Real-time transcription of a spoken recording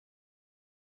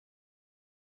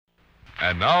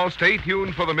And now stay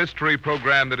tuned for the mystery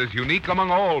program that is unique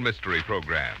among all mystery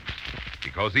programs.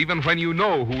 Because even when you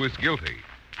know who is guilty,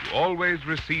 you always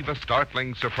receive a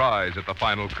startling surprise at the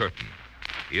final curtain.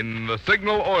 In the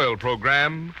Signal Oil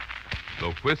program,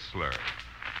 The Whistler.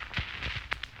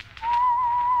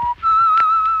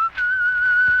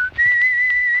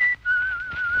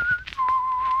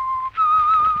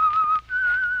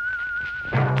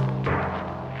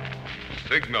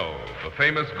 Signal, the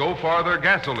famous Go Farther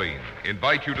gasoline,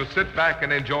 invite you to sit back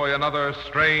and enjoy another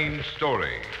strange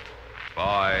story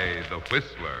by The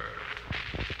Whistler.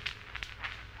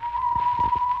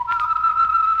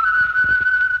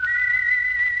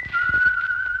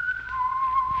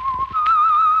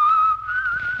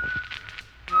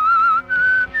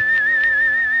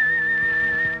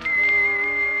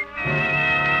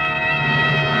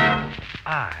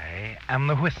 I am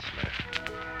the Whistler,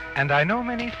 and I know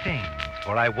many things,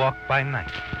 for I walk by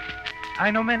night. I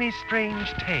know many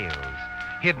strange tales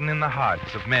hidden in the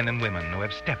hearts of men and women who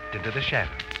have stepped into the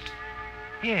shadows.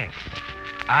 Yes,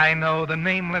 I know the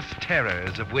nameless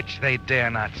terrors of which they dare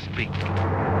not speak.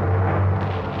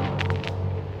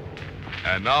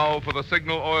 And now for the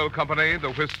Signal Oil Company,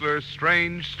 The Whistler's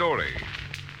strange story,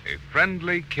 a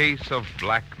friendly case of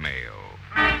blackmail.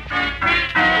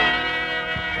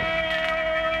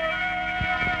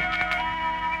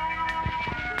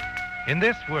 In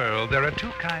this world, there are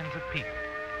two kinds of people.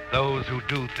 Those who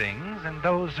do things and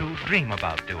those who dream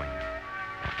about doing them.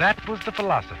 That was the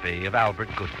philosophy of Albert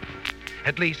Goodwin.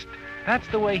 At least, that's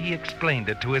the way he explained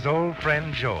it to his old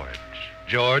friend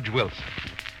George Wilson.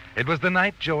 It was the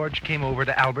night George came over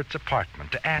to Albert's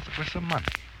apartment to ask for some money.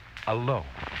 A loan.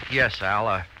 Yes, Al,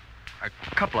 a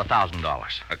couple of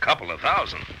 $1,000. A couple of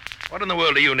thousand? What in the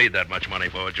world do you need that much money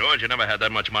for, George? You never had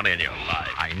that much money in your life.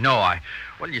 I know.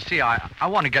 Well, you see, I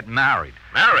want to get married.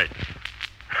 Married?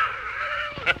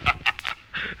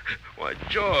 Why,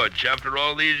 George, after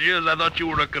all these years, I thought you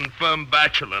were a confirmed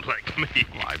bachelor like me.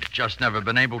 Well, I've just never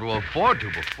been able to afford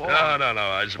to before. No,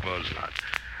 I suppose not.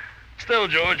 Still,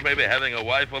 George, maybe having a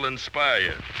wife will inspire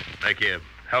you.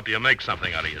 Help you make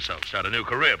something out of yourself. Start a new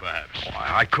career, perhaps. Oh,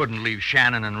 I couldn't leave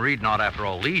Shannon and Reed not after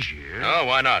all these years. Oh,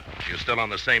 why not? You're still on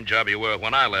the same job you were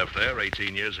when I left there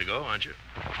 18 years ago, aren't you?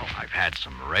 Oh, I've had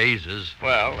some raises.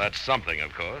 Well, that's something,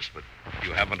 of course, but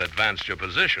you haven't advanced your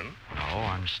position. No,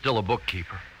 I'm still a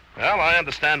bookkeeper. Well, I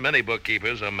understand many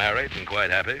bookkeepers are married and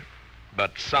quite happy.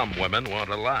 But some women want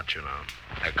a lot, you know.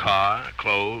 A car,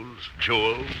 clothes,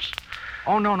 jewels.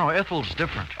 Oh, no, Ethel's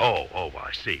different. Oh,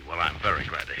 I see. Well, I'm very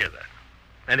glad to hear that.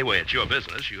 Anyway, it's your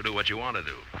business. You do what you want to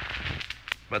do.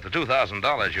 But the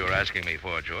 $2,000 you're asking me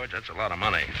for, George, that's a lot of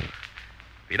money.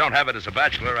 If you don't have it as a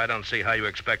bachelor, I don't see how you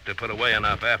expect to put away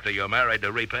enough after you're married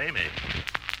to repay me.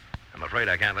 I'm afraid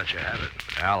I can't let you have it.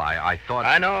 Al, I thought...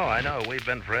 I know. We've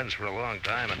been friends for a long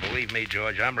time, and believe me,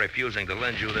 George, I'm refusing to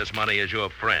lend you this money as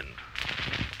your friend.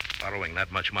 Borrowing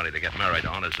that much money to get married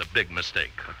on is a big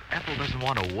mistake. But Ethel doesn't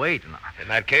want to wait. In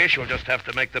that case, you'll just have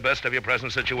to make the best of your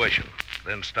present situation.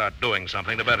 Then start doing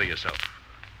something to better yourself.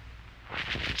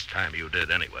 It's time you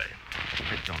did anyway.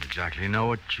 I don't exactly know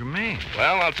what you mean.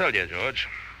 Well, I'll tell you, George.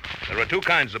 There are two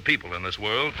kinds of people in this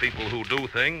world. People who do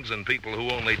things and people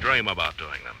who only dream about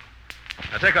doing them.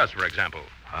 Now, take us, for example.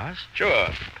 Us? Sure.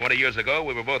 20 years ago,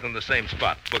 we were both in the same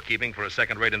spot, bookkeeping for a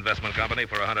second-rate investment company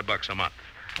for $100 a month.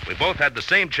 We both had the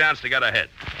same chance to get ahead.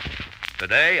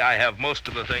 Today, I have most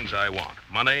of the things I want.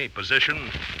 Money, position.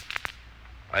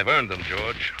 I've earned them,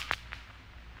 George.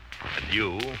 And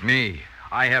you? Me.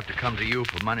 I have to come to you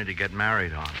for money to get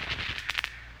married on.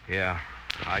 Yeah,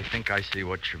 I think I see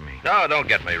what you mean. No, don't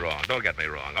get me wrong.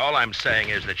 All I'm saying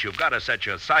is that you've got to set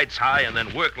your sights high and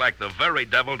then work like the very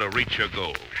devil to reach your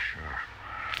goal.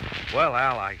 Sure. Well,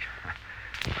 Al, I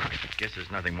guess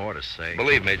there's nothing more to say.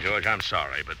 Believe me, George, I'm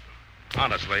sorry, but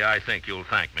honestly, I think you'll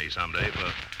thank me someday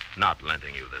for not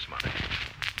lending you this money.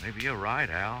 Maybe you're right,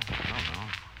 Al. I don't know.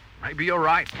 Maybe you're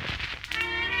right.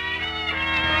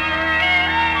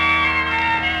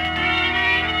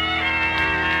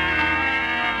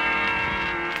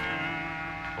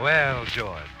 Well,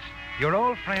 George, your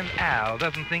old friend Al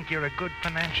doesn't think you're a good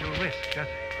financial risk, does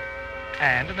he?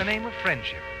 And in the name of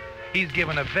friendship, he's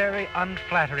given a very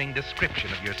unflattering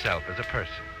description of yourself as a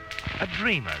person. A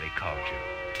dreamer, he called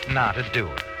you, not a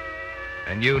doer.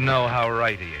 And you know how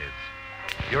right he is.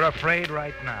 You're afraid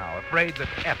right now, afraid that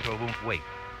Ethel won't wait.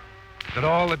 That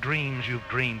all the dreams you've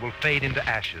dreamed will fade into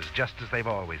ashes just as they've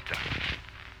always done.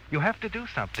 You have to do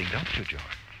something, don't you, George?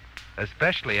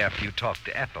 Especially after you talk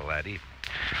to Ethel that evening.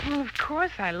 Well, of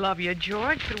course I love you,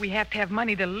 George, but we have to have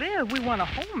money to live. We want a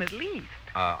home at least.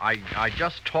 I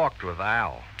just talked with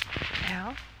Al.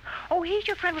 Al? Oh, he's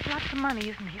your friend with lots of money,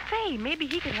 isn't he? Say, maybe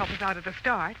he could help us out at the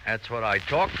start. That's what I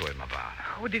talked to him about.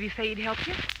 Oh, did he say he'd help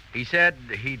you? He said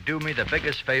he'd do me the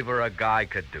biggest favor a guy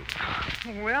could do.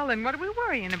 Well, then what are we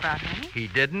worrying about, honey? He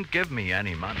didn't give me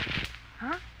any money.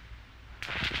 Huh?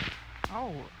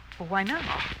 Oh, well, why not?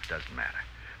 Oh, it doesn't matter.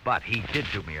 But he did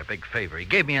do me a big favor. He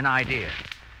gave me an idea.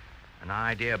 An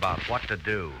idea about what to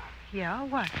do. Yeah,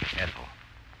 what? Ethel,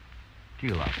 do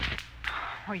you love me?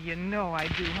 Oh, you know I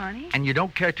do, honey. And you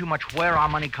don't care too much where our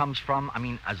money comes from? I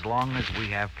mean, as long as we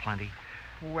have plenty?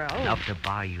 Well... Enough to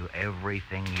buy you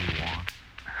everything you want?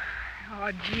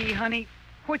 Oh, gee, honey,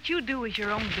 what you do is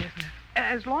your own business.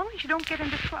 As long as you don't get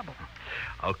into trouble.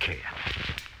 Okay.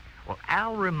 Well,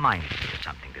 Al reminded me of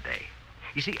something today.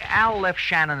 You see, Al left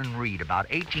Shannon and Reed about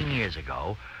 18 years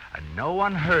ago, and no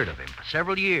one heard of him for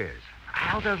several years.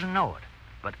 Al doesn't know it,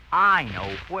 but I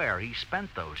know where he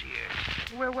spent those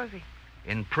years. Where was he?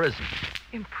 In prison.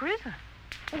 In prison?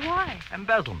 Why?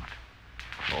 Embezzlement.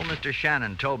 Old Mr.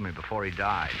 Shannon told me before he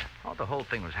died. Oh, the whole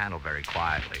thing was handled very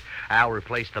quietly. Al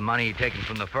replaced the money he'd taken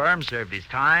from the firm, served his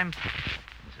time.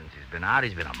 And since he's been out,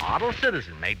 he's been a model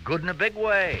citizen, made good in a big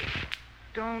way.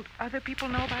 Don't other people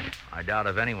know about it? I doubt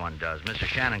if anyone does. Mr.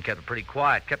 Shannon kept it pretty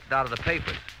quiet, kept it out of the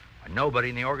papers. And nobody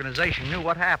in the organization knew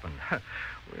what happened.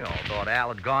 We all thought Al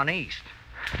had gone east.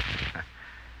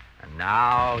 And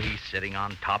now he's sitting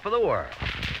on top of the world.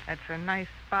 That's a nice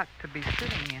spot to be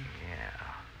sitting in. Yeah.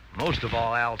 Most of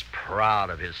all, Al's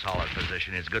proud of his solid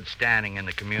position, his good standing in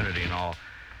the community and all.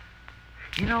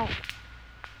 You know,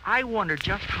 I wonder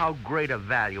just how great a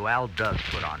value Al does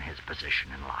put on his position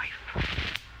in life.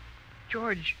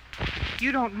 George,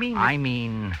 you don't mean... I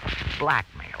mean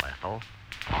blackmail, Ethel.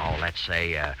 Oh, let's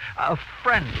say a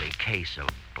friendly case of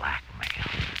blackmail.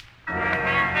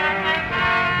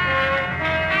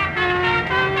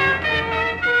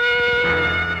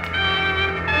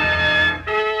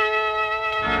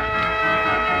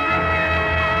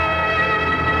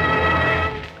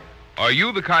 Are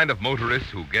you the kind of motorist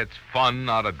who gets fun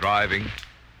out of driving?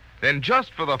 Then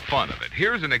just for the fun of it,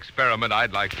 here's an experiment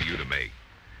I'd like for you to make.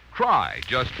 Try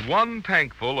just one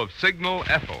tankful of Signal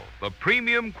Ethyl, the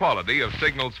premium quality of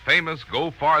Signal's famous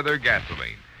Go Farther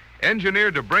gasoline,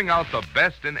 engineered to bring out the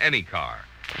best in any car.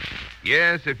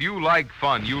 Yes, if you like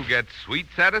fun, you'll get sweet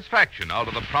satisfaction out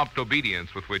of the prompt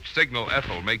obedience with which Signal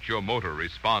Ethyl makes your motor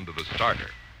respond to the starter.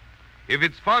 If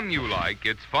it's fun you like,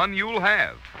 it's fun you'll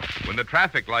have when the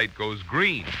traffic light goes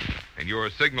green and your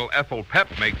Signal Ethyl pep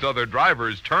makes other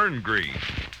drivers turn green.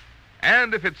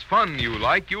 And if it's fun you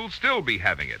like, you'll still be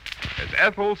having it,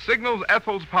 as Signal's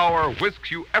Ethyl's power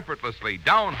whisks you effortlessly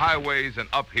down highways and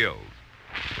up hills,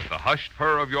 with the hushed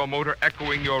purr of your motor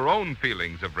echoing your own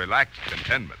feelings of relaxed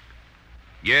contentment.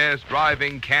 Yes,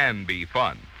 driving can be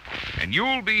fun, and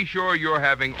you'll be sure you're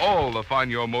having all the fun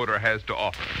your motor has to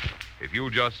offer if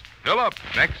you just fill up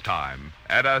next time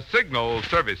at a Signal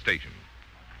service station.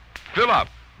 Fill up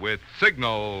with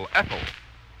Signal Ethyl.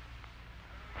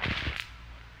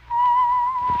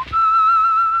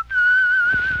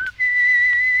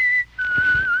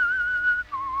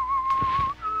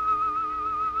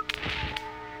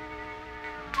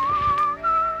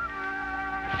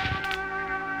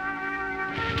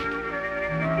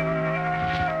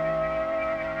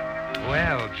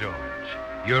 Well, George,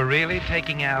 you're really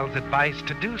taking Al's advice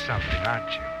to do something,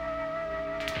 aren't you?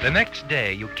 The next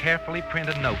day, you carefully print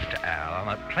a note to Al on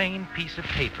a plain piece of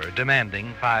paper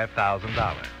demanding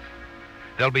 $5,000.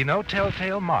 There'll be no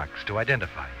telltale marks to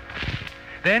identify you.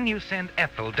 Then you send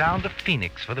Ethel down to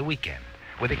Phoenix for the weekend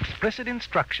with explicit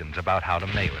instructions about how to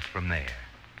mail it from there.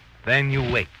 Then you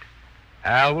wait.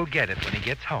 Al will get it when he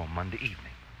gets home Monday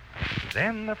evening.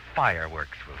 Then the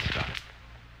fireworks will start.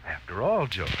 After all,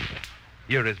 George,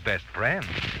 you're his best friend.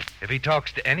 If he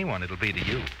talks to anyone, it'll be to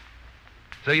you.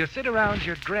 So you sit around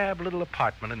your drab little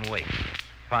apartment and wait.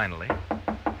 Finally...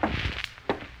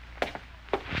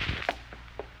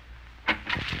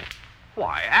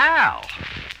 Why, Al!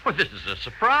 Well, this is a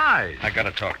surprise. I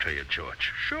gotta talk to you,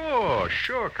 George. Sure.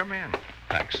 Come in.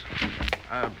 Thanks.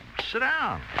 Sit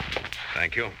down.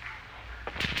 Thank you.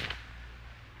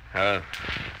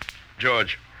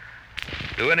 George,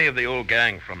 do any of the old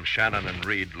gang from Shannon and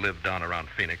Reed live down around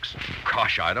Phoenix?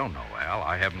 Gosh, I don't know, Al.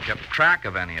 I haven't kept track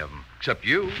of any of them, except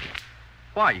you.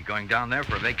 Why, you going down there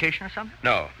for a vacation or something?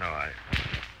 No,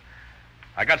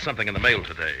 I got something in the mail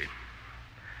today.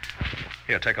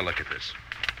 Here, take a look at this.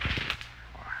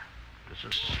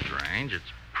 This is strange.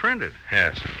 It's printed.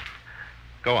 Yes.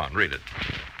 Go on, read it.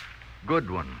 Good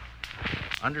one.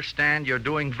 Understand you're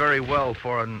doing very well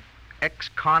for an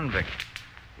ex-convict.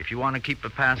 If you want to keep the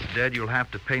past dead, you'll have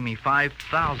to pay me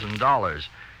 $5,000.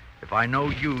 If I know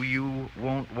you, you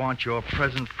won't want your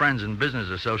present friends and business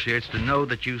associates to know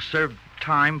that you served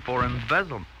time for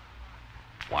embezzlement.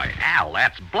 Why, Al,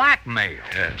 that's blackmail.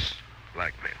 Yes,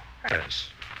 blackmail. Yes,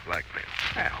 blackmail.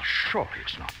 Al, surely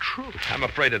it's not true. I'm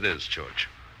afraid it is, George.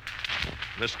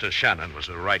 Mr. Shannon was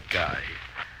a right guy.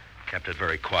 He kept it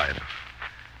very quiet.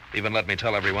 Even let me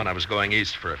tell everyone I was going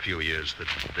east for a few years the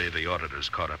day the auditors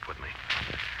caught up with me.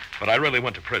 But I really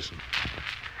went to prison.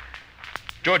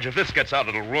 George, if this gets out,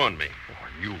 it'll ruin me.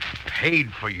 Oh, you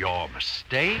paid for your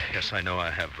mistake? Yes, I know I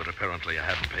have, but apparently I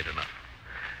haven't paid enough.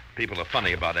 People are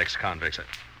funny about ex-convicts.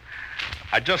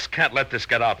 I just can't let this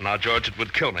get out now, George. It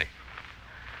would kill me.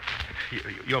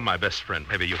 You're my best friend.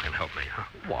 Maybe you can help me, huh?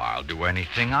 Well, I'll do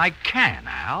anything I can,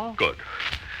 Al. Good.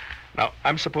 Now,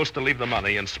 I'm supposed to leave the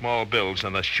money in small bills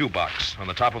in a shoebox on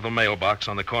the top of the mailbox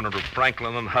on the corner of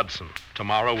Franklin and Hudson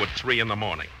tomorrow at 3 in the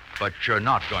morning. But you're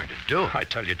not going to do it. I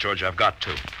tell you, George, I've got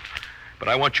to. But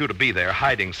I want you to be there,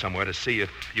 hiding somewhere, to see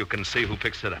if you can see who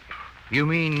picks it up. You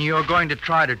mean you're going to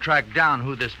try to track down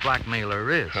who this blackmailer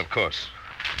is? Of course.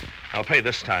 I'll pay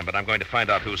this time, but I'm going to find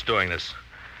out who's doing this.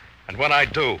 And when I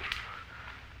do,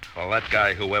 well, that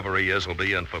guy, whoever he is, will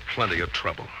be in for plenty of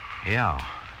trouble. Yeah.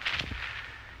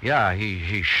 Yeah,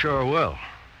 he sure will.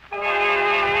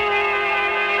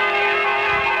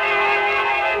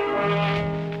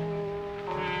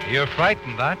 You're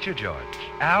frightened, aren't you, George?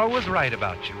 Al was right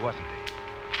about you, wasn't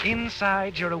he?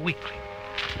 Inside, you're a weakling.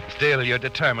 Still, you're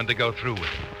determined to go through with it.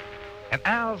 And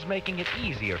Al's making it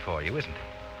easier for you, isn't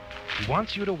he? He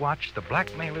wants you to watch the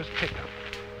blackmailer's pickup.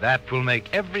 That will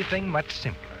make everything much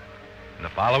simpler. And the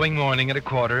following morning at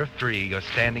 2:45, you're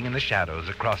standing in the shadows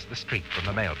across the street from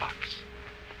the mailbox.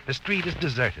 The street is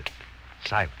deserted,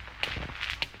 silent.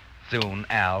 Soon,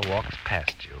 Al walks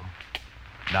past you,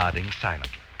 nodding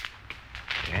silently.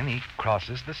 Then he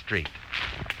crosses the street,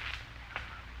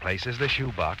 places the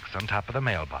shoebox on top of the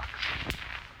mailbox,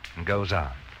 and goes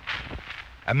on.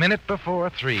 A minute before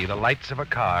 3, the lights of a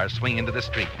car swing into the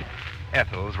street.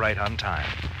 Ethel's right on time.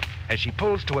 As she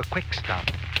pulls to a quick stop,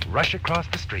 rush across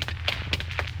the street,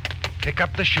 pick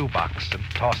up the shoebox and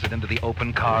toss it into the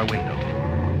open car window.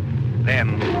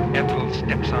 Then Ethel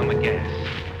steps on the gas.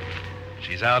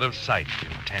 She's out of sight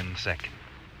in 10 seconds.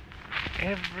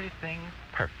 Everything's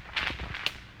perfect.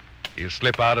 You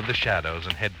slip out of the shadows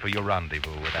and head for your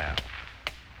rendezvous with Al.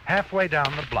 Halfway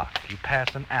down the block, you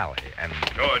pass an alley and...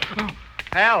 George.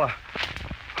 Al.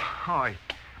 Oh,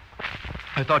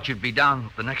 I thought you'd be down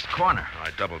the next corner. I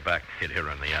doubled back, hid here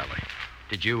in the alley.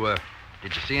 Did you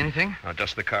see anything?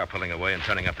 Just the car pulling away and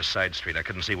turning up the side street. I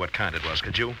couldn't see what kind it was.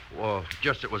 Could you? Well,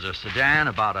 just it was a sedan,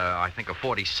 about I think a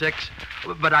 46.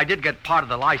 But I did get part of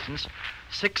the license.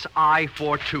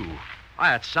 6I42.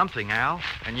 That's something, Al.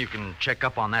 And you can check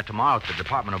up on that tomorrow at the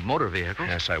Department of Motor Vehicles.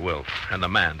 Yes, I will. And the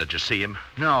man, did you see him?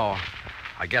 No.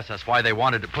 I guess that's why they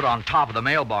wanted to put on top of the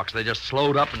mailbox. They just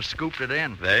slowed up and scooped it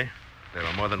in. They? There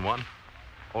were more than one?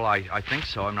 Well, I think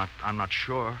so. I'm not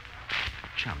sure.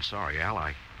 Gee, I'm sorry, Al.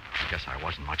 I guess I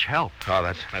wasn't much help. Oh,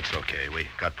 that's okay. We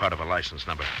got part of a license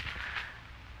number.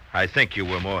 I think you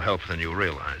were more help than you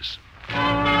realize.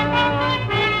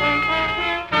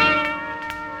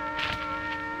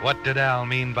 What did Al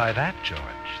mean by that, George?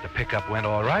 The pickup went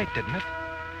all right, didn't it?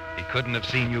 He couldn't have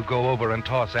seen you go over and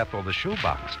toss Ethel the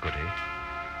shoebox, could he?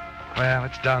 Well,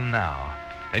 it's done now.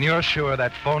 And you're sure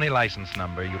that phony license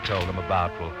number you told him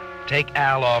about will take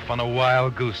Al off on a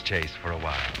wild goose chase for a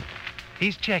while.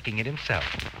 He's checking it himself.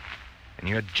 And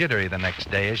you're jittery the next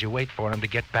day as you wait for him to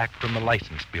get back from the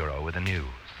license bureau with the news.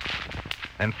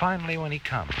 Then finally, when he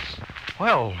comes...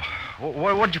 Well,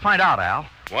 what'd you find out, Al?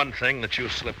 One thing that you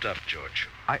slipped up, George.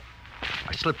 I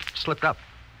slipped up.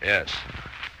 Yes.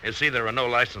 You see, there are no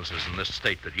licenses in this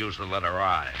state that use the letter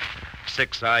I.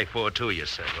 6I42, you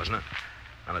said, wasn't it?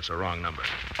 And it's a wrong number.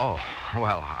 Oh,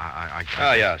 well, I...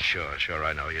 Oh, yeah, sure,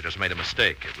 I know. You just made a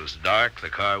mistake. It was dark, the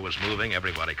car was moving.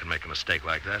 Everybody can make a mistake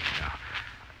like that. Yeah.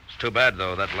 It's too bad,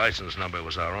 though. That license number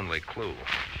was our only clue.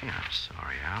 Yeah, I'm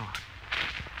sorry, Al.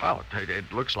 Well,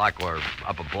 it looks like we're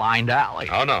up a blind alley.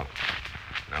 Oh, no.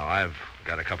 No, I've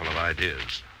got a couple of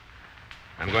ideas.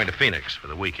 I'm going to Phoenix for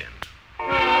the weekend.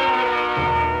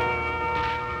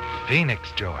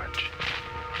 Phoenix, George.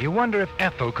 You wonder if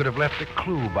Ethel could have left a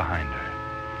clue behind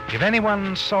her. If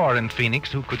anyone saw her in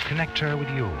Phoenix who could connect her with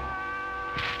you.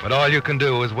 But all you can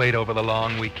do is wait over the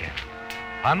long weekend.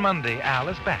 On Monday, Al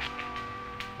is back.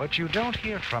 But you don't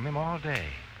hear from him all day.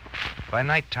 By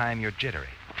nighttime, you're jittery.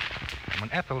 And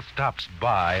when Ethel stops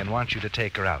by and wants you to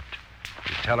take her out,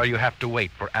 you tell her you have to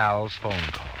wait for Al's phone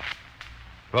call.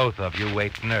 Both of you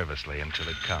wait nervously until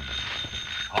it comes.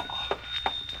 Uh-oh. I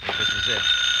think this is it.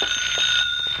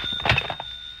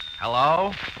 Hello?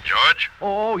 George?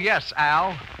 Oh, yes,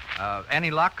 Al.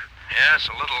 Any luck? Yes,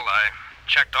 a little. I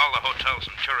checked all the hotels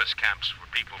and tourist camps for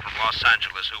people from Los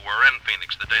Angeles who were in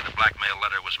Phoenix the day the blackmail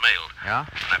letter was mailed. Yeah?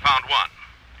 And I found one.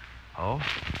 Oh?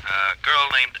 A girl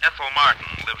named Ethel Martin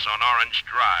lives on Orange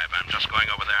Drive. I'm just going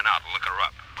over there now to look her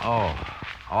up. Oh,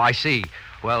 I see.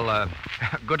 Well,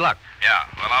 good luck. Yeah,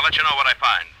 well, I'll let you know what I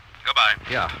find. Goodbye.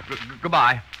 Yeah,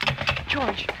 goodbye.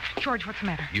 George, what's the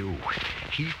matter?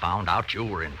 He found out you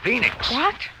were in Phoenix.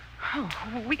 What? Oh,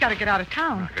 we got to get out of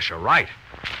town. I guess you're right.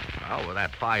 Well, with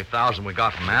that $5,000 we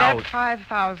got from Al... That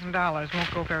 $5,000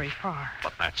 won't go very far.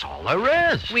 But that's all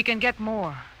there is. We can get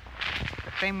more.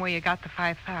 The same way you got the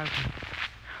 $5,000.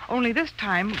 Only this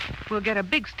time, we'll get a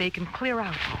big stake and clear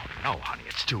out. Oh, no, honey,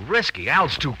 it's too risky.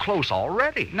 Al's too close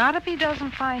already. Not if he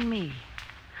doesn't find me.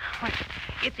 Why,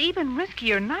 it's even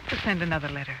riskier not to send another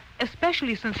letter,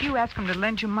 especially since you asked him to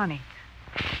lend you money.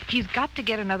 He's got to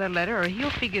get another letter, or he'll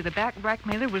figure the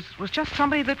blackmailer was just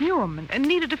somebody that knew him and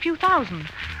needed a few thousand.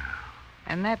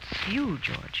 And that's you,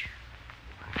 George.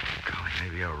 Golly,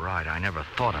 maybe you're right. I never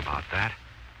thought about that.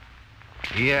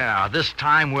 Yeah, this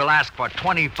time we'll ask for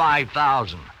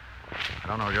 $25,000. I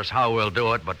don't know just how we'll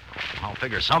do it, but I'll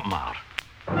figure something out.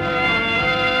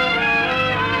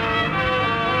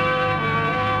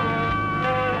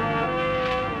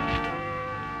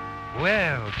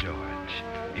 Well, George,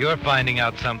 you're finding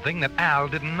out something that Al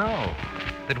didn't know.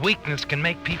 That weakness can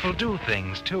make people do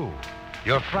things, too.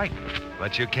 You're frightened,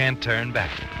 but you can't turn back.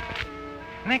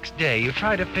 Next day, you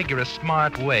try to figure a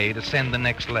smart way to send the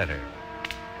next letter.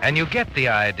 And you get the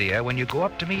idea when you go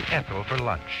up to meet Ethel for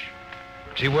lunch.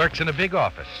 She works in a big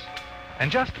office.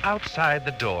 And just outside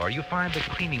the door, you find the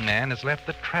cleaning man has left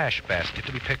the trash basket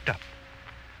to be picked up.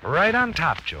 Right on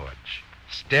top, George,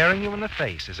 staring you in the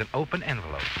face, is an open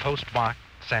envelope, postmarked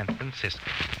San Francisco.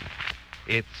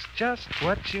 It's just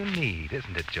what you need,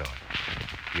 isn't it, George?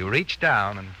 You reach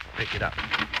down and pick it up.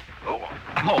 Oh,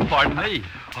 pardon me.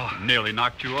 Nearly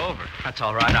knocked you over. That's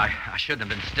all right. I shouldn't have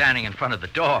been standing in front of the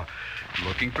door.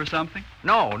 Looking for something?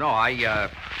 No,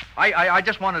 I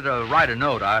just wanted to write a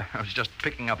note. I was just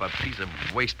picking up a piece of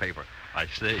waste paper. I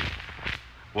see.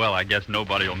 Well, I guess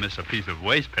nobody will miss a piece of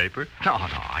waste paper. No,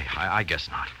 I guess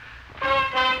not.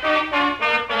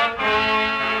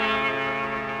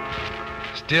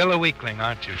 Still a weakling,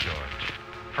 aren't you, George?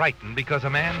 Frightened because a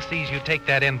man sees you take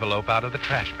that envelope out of the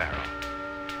trash barrel.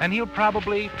 And he'll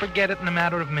probably forget it in a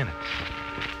matter of minutes.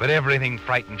 But everything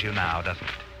frightens you now, doesn't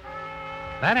it?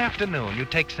 That afternoon, you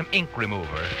take some ink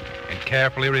remover and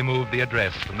carefully remove the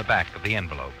address from the back of the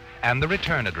envelope and the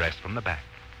return address from the back.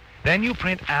 Then you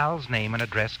print Al's name and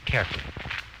address carefully,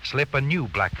 slip a new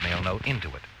blackmail note into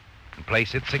it, and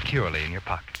place it securely in your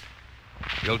pocket.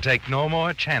 You'll take no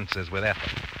more chances with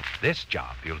Ethel. This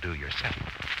job you'll do yourself.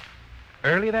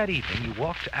 Early that evening, you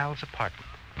walk to Al's apartment,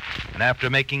 and after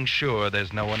making sure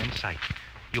there's no one in sight,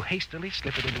 you hastily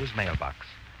slip it into his mailbox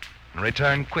and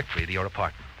return quickly to your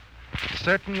apartment,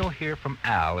 certain you'll hear from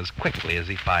Al as quickly as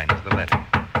he finds the letter.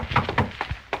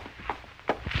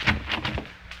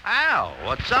 Al,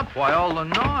 what's up? Why all the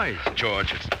noise?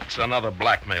 George, it's another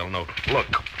blackmail note.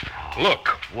 Look.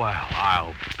 Look. Well,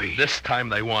 I'll be... This time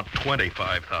they want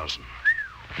 $25,000.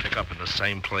 Pick up in the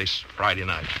same place Friday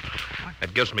night.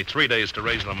 It gives me 3 days to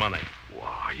raise the money. Well,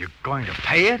 are you going to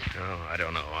pay it? Oh, I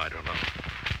don't know.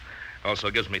 Also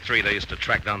gives me 3 days to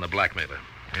track down the blackmailer.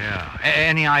 Yeah.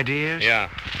 Any ideas? Yeah.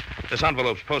 This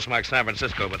envelope's postmarked San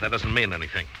Francisco, but that doesn't mean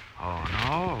anything. Oh,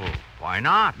 no. Why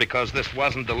not? Because this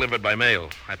wasn't delivered by mail.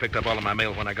 I picked up all of my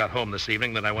mail when I got home this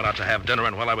evening. Then I went out to have dinner,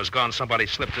 and while I was gone, somebody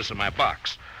slipped this in my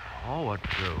box. Oh,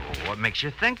 what makes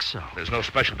you think so? There's no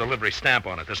special delivery stamp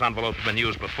on it. This envelope's been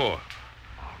used before.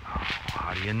 Oh, no.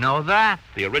 How do you know that?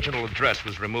 The original address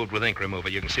was removed with ink remover.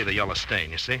 You can see the yellow stain,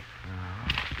 you see?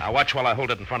 Now watch while I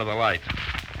hold it in front of the light.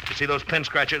 You see those pin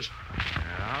scratches?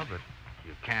 Yeah, but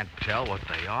you can't tell what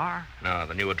they are. No,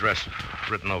 the new address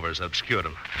written over has obscured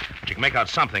them. But you can make out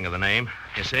something of the name.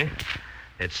 You see?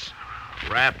 It's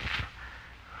Rafferty.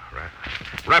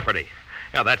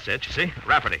 Yeah, that's it, you see?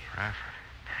 Rafferty.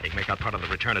 You can make out part of the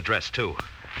return address, too.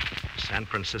 San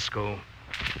Francisco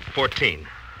 14.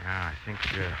 Yeah,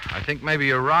 I think maybe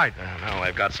you're right. No,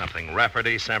 I've got something.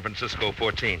 Rafferty, San Francisco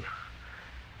 14.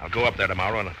 I'll go up there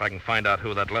tomorrow, and if I can find out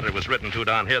who that letter was written to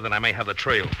down here, then I may have the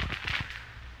trail.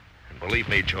 And believe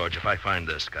me, George, if I find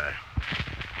this guy,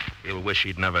 he'll wish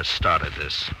he'd never started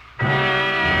this.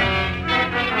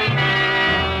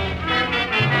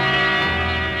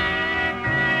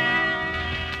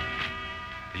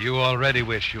 You already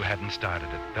wish you hadn't started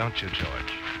it, don't you,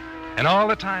 George? And all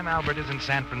the time Albert is in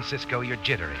San Francisco, you're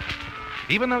jittery.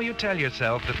 Even though you tell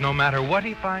yourself that no matter what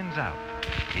he finds out,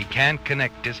 He can't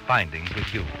connect his findings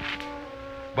with you.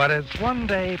 But as one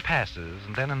day passes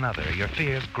and then another, your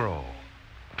fears grow.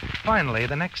 Finally,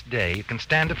 the next day, you can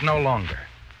stand it no longer.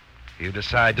 You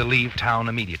decide to leave town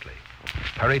immediately.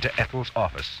 Hurry to Ethel's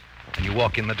office, and you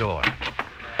walk in the door.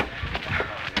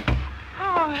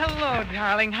 Oh, hello,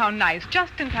 darling. How nice.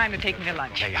 Just in time to take me to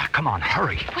lunch. Yeah, come on,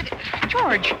 hurry. What?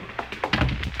 George.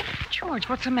 George,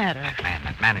 what's the matter?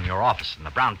 That man in your office in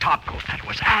the brown topcoat, that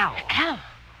was Al. Al?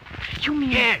 You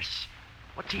mean... Yes.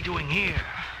 What's he doing here?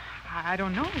 I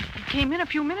don't know. He came in a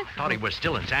few minutes ago. Thought he was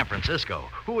still in San Francisco.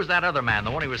 Who was that other man,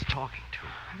 the one he was talking to?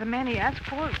 The man he asked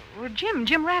for?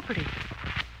 Jim Rafferty.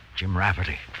 Jim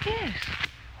Rafferty. Yes.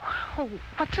 Oh,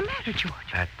 what's the matter, George?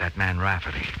 That man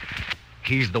Rafferty.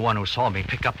 He's the one who saw me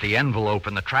pick up the envelope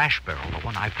in the trash barrel. The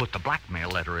one I put the blackmail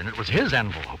letter in. It was his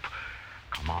envelope.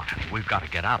 Come on, honey. We've got to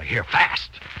get out of here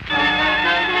fast.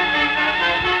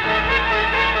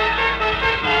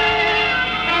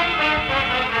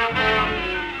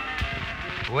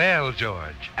 Well,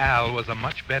 George, Al was a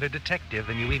much better detective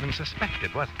than you even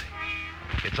suspected, wasn't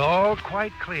he? It's all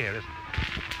quite clear, isn't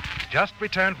it? Just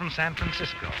returned from San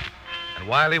Francisco, and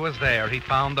while he was there, he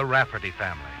found the Rafferty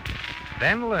family.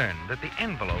 Then learned that the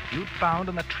envelope you'd found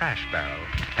in the trash barrel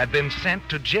had been sent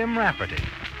to Jim Rafferty,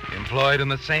 employed in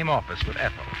the same office with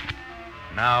Ethel.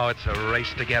 Now it's a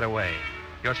race to get away.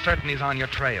 You're certain he's on your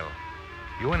trail.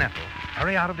 You and Ethel,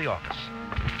 hurry out of the office.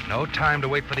 No time to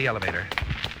wait for the elevator.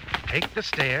 Take the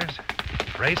stairs,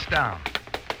 race down,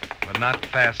 but not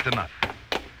fast enough.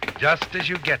 Just as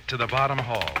you get to the bottom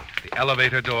hall, the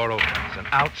elevator door opens, and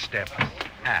out steps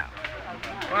Al.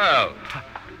 Well,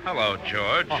 hello,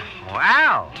 George. Oh,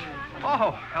 Al.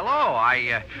 Oh, hello.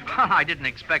 I didn't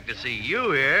expect to see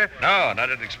you here. No, and I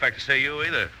didn't expect to see you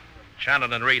either.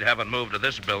 Shannon and Reed haven't moved to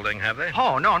this building, have they?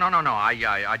 Oh, no.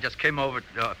 I just came over.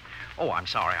 I'm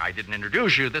sorry. I didn't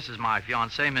introduce you. This is my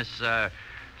fiancée, Miss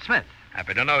Smith.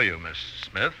 Happy to know you, Miss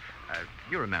Smith.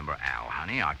 You remember Al,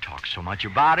 honey. I've talked so much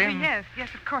about him.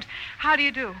 Yes, of course. How do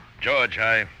you do? George,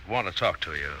 I want to talk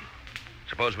to you.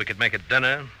 Suppose we could make it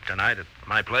dinner tonight at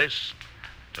my place,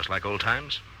 just like old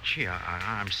times? Gee,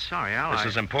 I'm sorry, Al. This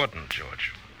is important,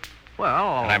 George.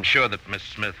 Well... And I'm sure that Miss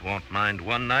Smith won't mind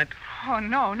one night. Oh,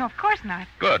 no, of course not.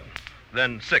 Good.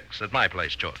 Then 6 at my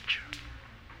place, George.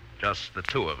 Just the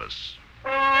two of us.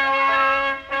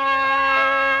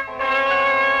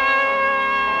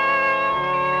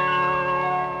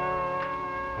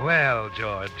 Well,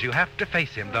 George, you have to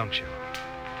face him, don't you?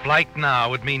 Flight now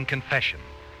would mean confession.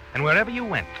 And wherever you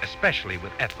went, especially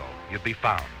with Ethel, you'd be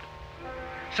found.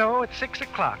 So at 6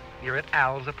 o'clock, you're at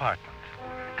Al's apartment.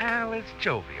 Al is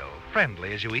jovial,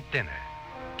 friendly as you eat dinner.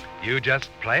 You just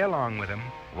play along with him,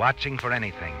 watching for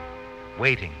anything,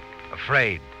 waiting,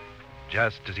 afraid,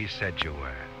 just as he said you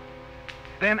were.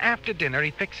 Then after dinner,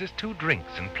 he fixes 2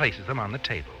 drinks and places them on the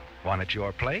table. One at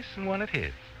your place and one at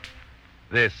his.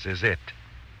 This is it.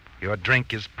 Your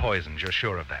drink is poisoned, you're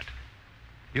sure of that.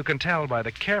 You can tell by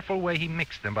the careful way he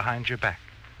mixed them behind your back.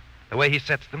 The way he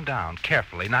sets them down,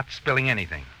 carefully, not spilling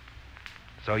anything.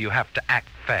 So you have to act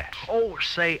fast. Oh,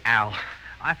 say, Al,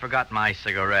 I forgot my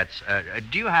cigarettes.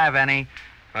 Do you have any?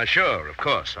 Sure, of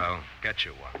course. I'll get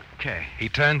you one. Okay. He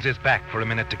turns his back for a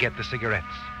minute to get the cigarettes.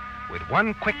 With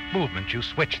one quick movement, you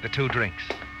switch the 2 drinks.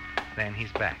 Then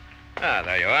he's back.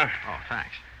 There you are. Oh,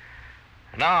 thanks.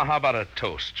 Now, how about a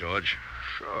toast, George?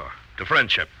 Sure. To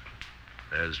friendship.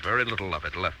 There's very little of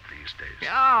it left these days.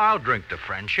 Yeah, I'll drink to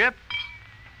friendship.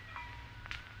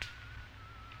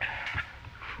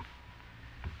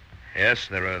 Yes,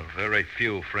 there are very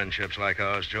few friendships like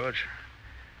ours, George.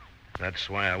 That's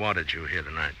why I wanted you here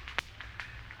tonight.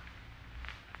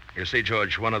 You see,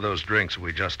 George, one of those drinks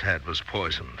we just had was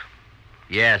poisoned.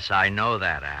 Yes, I know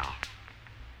that, Al.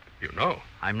 You know?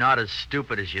 I'm not as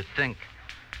stupid as you think.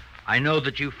 I know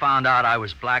that you found out I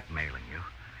was blackmailing you.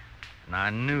 And I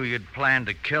knew you'd planned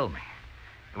to kill me.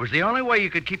 It was the only way you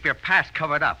could keep your past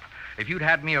covered up. If you'd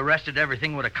had me arrested,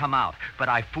 everything would have come out. But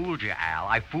I fooled you, Al.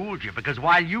 I fooled you because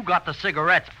while you got the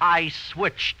cigarettes, I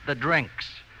switched the drinks.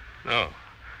 No.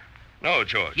 No,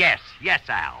 George. Yes,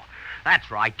 Al. That's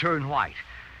right. Turn white.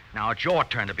 Now it's your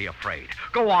turn to be afraid.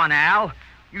 Go on, Al.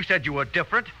 You said you were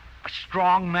different. A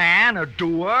strong man, a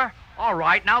doer. All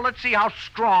right, now let's see how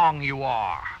strong you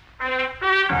are.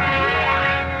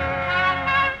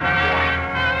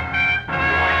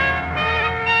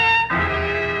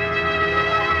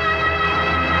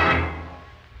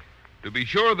 To be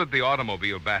sure that the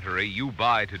automobile battery you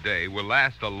buy today will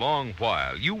last a long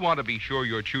while, you want to be sure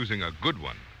you're choosing a good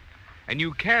one. And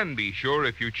you can be sure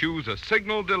if you choose a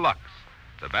Signal Deluxe,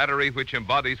 the battery which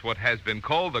embodies what has been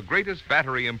called the greatest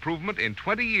battery improvement in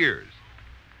 20 years.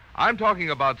 I'm talking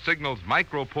about Signal's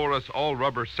microporous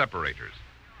all-rubber separators.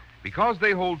 Because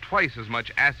they hold twice as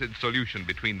much acid solution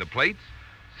between the plates,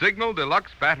 Signal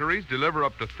Deluxe batteries deliver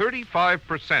up to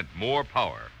 35% more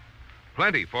power.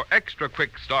 Plenty for extra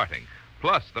quick starting,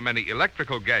 plus the many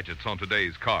electrical gadgets on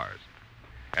today's cars.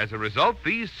 As a result,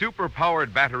 these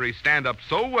super-powered batteries stand up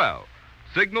so well,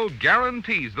 Signal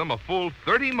guarantees them a full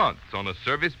 30 months on a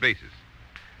service basis.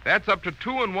 That's up to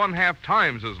 2.5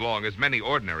 times as long as many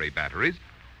ordinary batteries,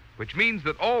 which means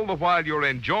that all the while you're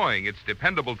enjoying its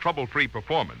dependable trouble-free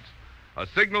performance, a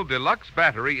Signal Deluxe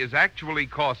battery is actually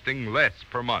costing less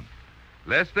per month.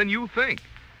 Less than you think,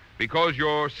 because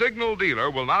your Signal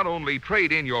dealer will not only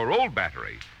trade in your old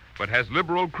battery, but has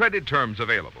liberal credit terms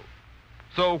available.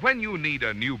 So when you need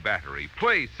a new battery,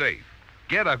 play safe.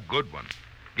 Get a good one.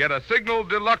 Get a Signal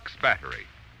Deluxe battery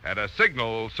at a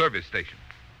Signal service station.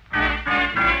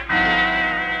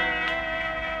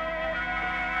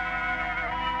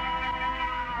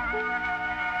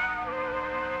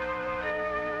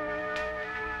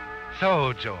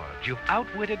 So, George, you've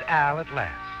outwitted Al at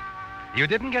last. You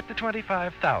didn't get the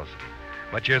 $25,000,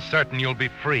 but you're certain you'll be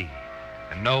free,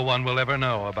 and no one will ever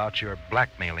know about your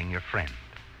blackmailing your friend.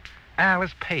 Al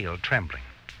is pale, trembling.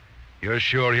 You're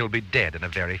sure he'll be dead in a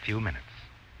very few minutes.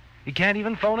 He can't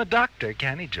even phone a doctor,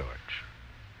 can he, George?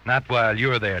 Not while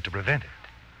you're there to prevent it.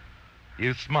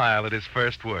 You smile at his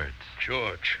first words.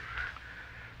 George,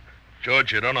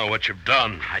 you don't know what you've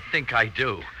done. I think I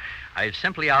do. I've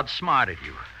simply outsmarted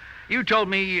you. You told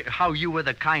me how you were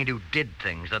the kind who did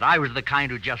things, that I was the kind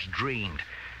who just dreamed.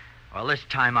 Well, this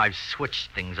time I've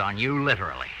switched things on you,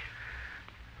 literally.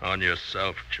 On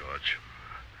yourself, George.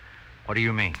 What do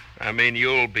you mean? I mean,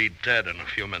 you'll be dead in a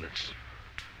few minutes.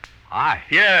 I?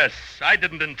 Yes, I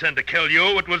didn't intend to kill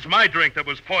you. It was my drink that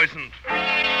was poisoned.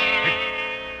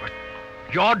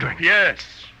 Your drink? Yes.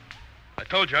 I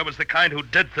told you I was the kind who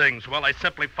did things. Well, I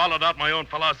simply followed out my own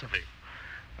philosophy.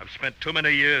 I've spent too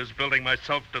many years building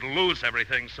myself to lose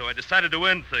everything, so I decided to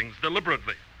end things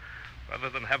deliberately, rather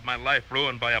than have my life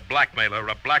ruined by a blackmailer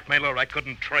I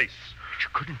couldn't trace. You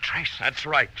couldn't trace? That's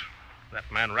right.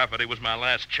 That man Rafferty was my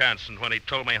last chance, and when he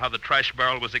told me how the trash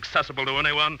barrel was accessible to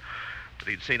anyone, that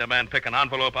he'd seen a man pick an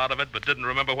envelope out of it but didn't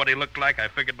remember what he looked like, I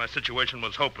figured my situation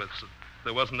was hopeless.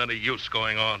 There wasn't any use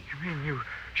going on. You mean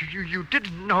you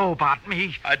didn't know about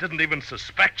me? I didn't even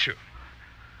suspect you.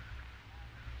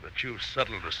 But you've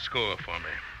settled the score for me.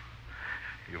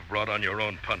 You've brought on your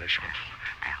own punishment.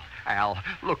 Al,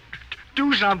 look,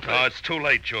 do something. Oh, it's too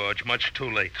late, George. Much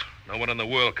too late. No one in the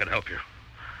world can help you.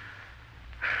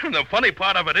 And the funny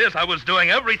part of it is I was doing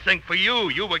everything for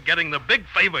you. You were getting the big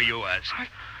favor you asked.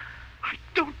 I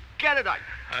don't get it.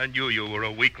 I knew you were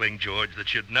a weakling, George,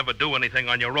 that you'd never do anything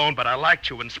on your own, but I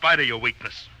liked you in spite of your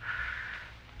weakness.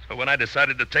 So when I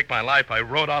decided to take my life, I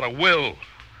wrote out a will.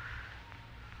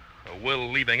 A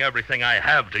will leaving everything I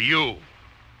have to you.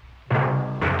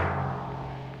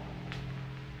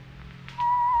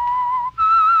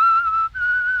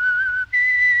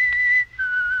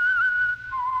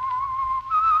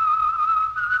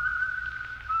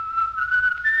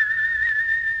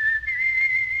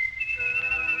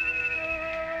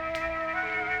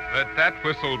 Let that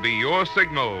whistle be your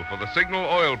signal for the Signal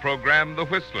Oil program, The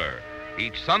Whistler,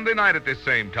 each Sunday night at this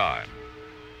same time.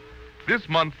 This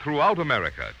month, throughout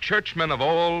America, churchmen of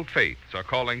all faiths are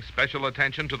calling special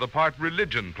attention to the part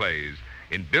religion plays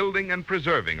in building and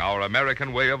preserving our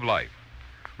American way of life.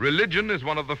 Religion is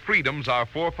one of the freedoms our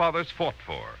forefathers fought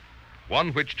for,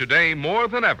 one which today, more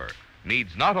than ever,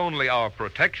 needs not only our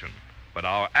protection, but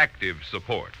our active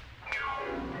support.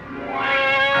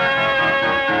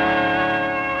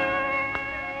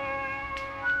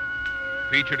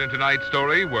 Featured in tonight's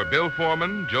story were Bill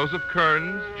Foreman, Joseph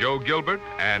Kearns, Joe Gilbert,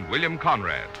 and William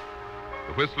Conrad.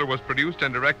 The Whistler was produced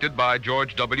and directed by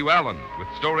George W. Allen, with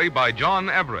story by John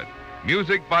Everett,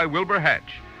 music by Wilbur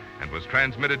Hatch, and was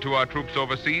transmitted to our troops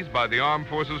overseas by the Armed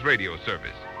Forces Radio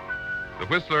Service. The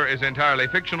Whistler is entirely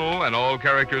fictional, and all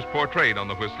characters portrayed on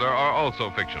The Whistler are also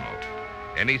fictional.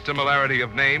 Any similarity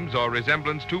of names or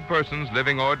resemblance to persons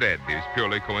living or dead is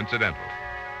purely coincidental.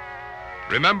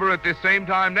 Remember at this same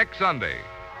time next Sunday,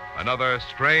 another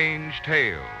strange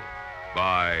tale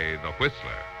by The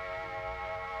Whistler.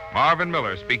 Marvin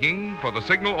Miller speaking for the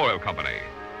Signal Oil Company.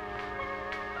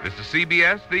 This is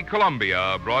CBS, the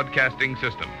Columbia Broadcasting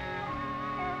System.